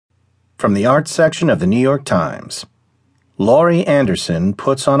From the arts section of the New York Times. Laurie Anderson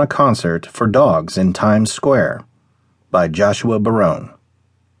puts on a concert for dogs in Times Square, by Joshua Barone.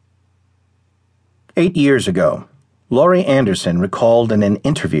 8 years ago, Laurie Anderson recalled in an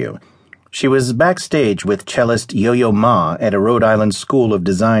interview she was backstage with cellist Yo-Yo Ma at a Rhode Island School of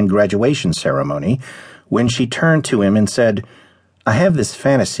Design graduation ceremony when she turned to him and said, "I have this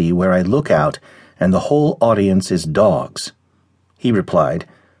fantasy where I look out and the whole audience is dogs." He replied,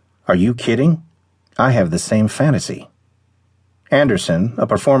 "Are you kidding? I have the same fantasy." Anderson, a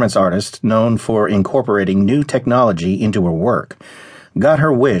performance artist known for incorporating new technology into her work, got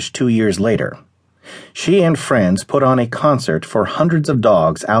her wish 2 years later. She and friends put on a concert for hundreds of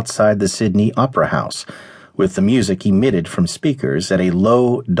dogs outside the Sydney Opera House, with the music emitted from speakers at a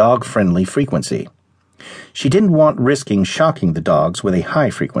low, dog-friendly frequency. She didn't want risking shocking the dogs with a high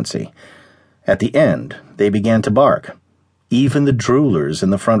frequency. At the end, they began to bark, even the droolers in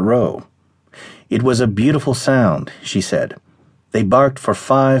the front row. "It was a beautiful sound," she said. "They barked for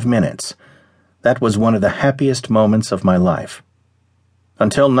 5 minutes. That was one of the happiest moments of my life."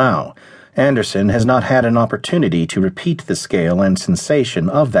 Until now, Anderson has not had an opportunity to repeat the scale and sensation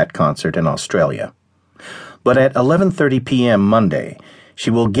of that concert in Australia. But at 11:30 p.m. Monday, she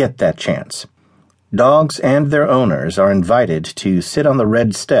will get that chance. Dogs and their owners are invited to sit on the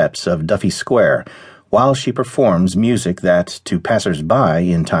red steps of Duffy Square while she performs music that, to passers-by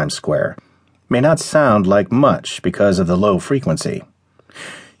in Times Square, may not sound like much because of the low frequency.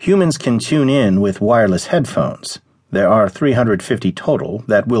 Humans can tune in with wireless headphones. There are 350 total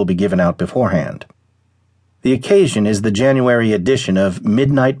that will be given out beforehand. The occasion is the January edition of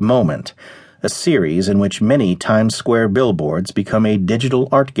Midnight Moment, a series in which many Times Square billboards become a digital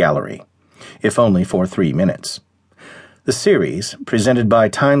art gallery, if only for 3 minutes. The series, presented by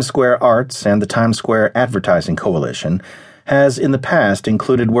Times Square Arts and the Times Square Advertising Coalition, has in the past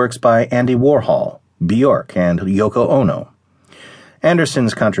included works by Andy Warhol, Bjork, and Yoko Ono.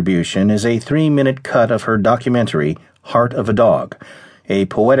 Anderson's contribution is a 3-minute cut of her documentary, Heart of a Dog, a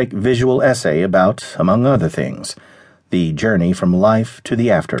poetic visual essay about, among other things, the journey from life to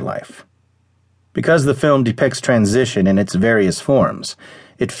the afterlife. Because the film depicts transition in its various forms,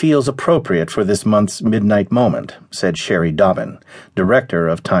 it feels appropriate for this month's Midnight Moment, said Sherry Dobbin, director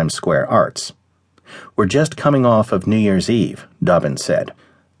of Times Square Arts. "We're just coming off of New Year's Eve," Dobbin said.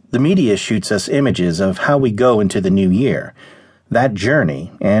 "The media shoots us images of how we go into the new year, that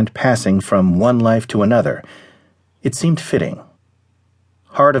journey and passing from one life to another. It seemed fitting."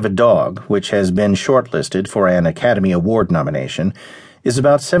 Heart of a Dog, which has been shortlisted for an Academy Award nomination, is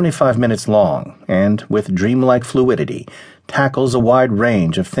about 75 minutes long and, with dreamlike fluidity, tackles a wide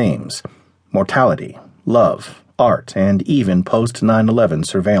range of themes: mortality, love, art, and even post-9/11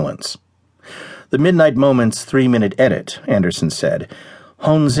 surveillance. The Midnight Moment's 3-minute edit, Anderson said,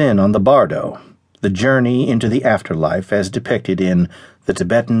 hones in on the bardo, the journey into the afterlife as depicted in The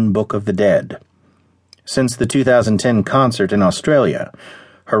Tibetan Book of the Dead. Since the 2010 concert in Australia,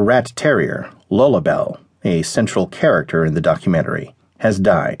 her rat terrier, Lullabelle, a central character in the documentary, has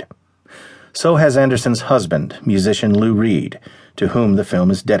died. So has Anderson's husband, musician Lou Reed, to whom the film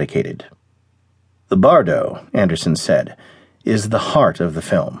is dedicated. The bardo, Anderson said, is the heart of the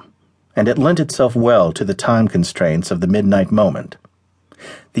film, and it lent itself well to the time constraints of the Midnight Moment.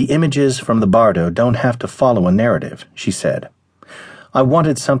 "The images from the bardo don't have to follow a narrative," she said. "I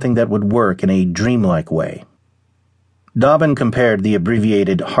wanted something that would work in a dreamlike way." Dobbin compared the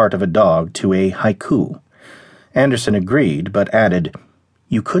abbreviated Heart of a Dog to a haiku. Anderson agreed, but added,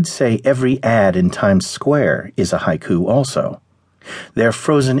 "You could say every ad in Times Square is a haiku also. They're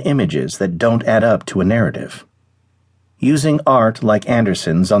frozen images that don't add up to a narrative." Using art like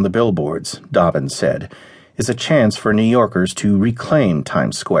Anderson's on the billboards, Dobbin said, is a chance for New Yorkers to reclaim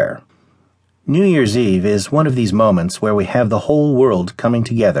Times Square. New Year's Eve is one of these moments where we have the whole world coming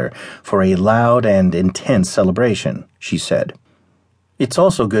together for a loud and intense celebration, she said. "It's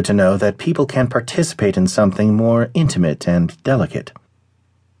also good to know that people can participate in something more intimate and delicate."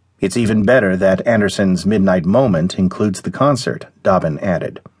 "It's even better that Anderson's Midnight Moment includes the concert," Dobbin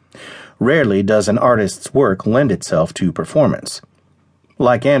added. "Rarely does an artist's work lend itself to performance."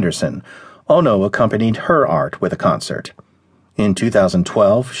 Like Anderson, Ono accompanied her art with a concert. In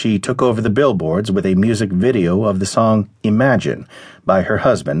 2012, she took over the billboards with a music video of the song Imagine by her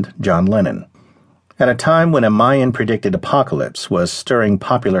husband, John Lennon. At a time when a Mayan-predicted apocalypse was stirring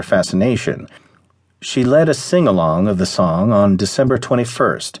popular fascination, she led a sing-along of the song on December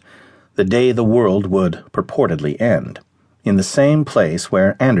 21st, the day the world would purportedly end, in the same place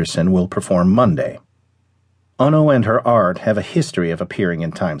where Anderson will perform Monday. Ono and her art have a history of appearing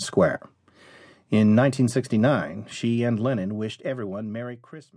in Times Square. In 1969, she and Lennon wished everyone Merry Christmas.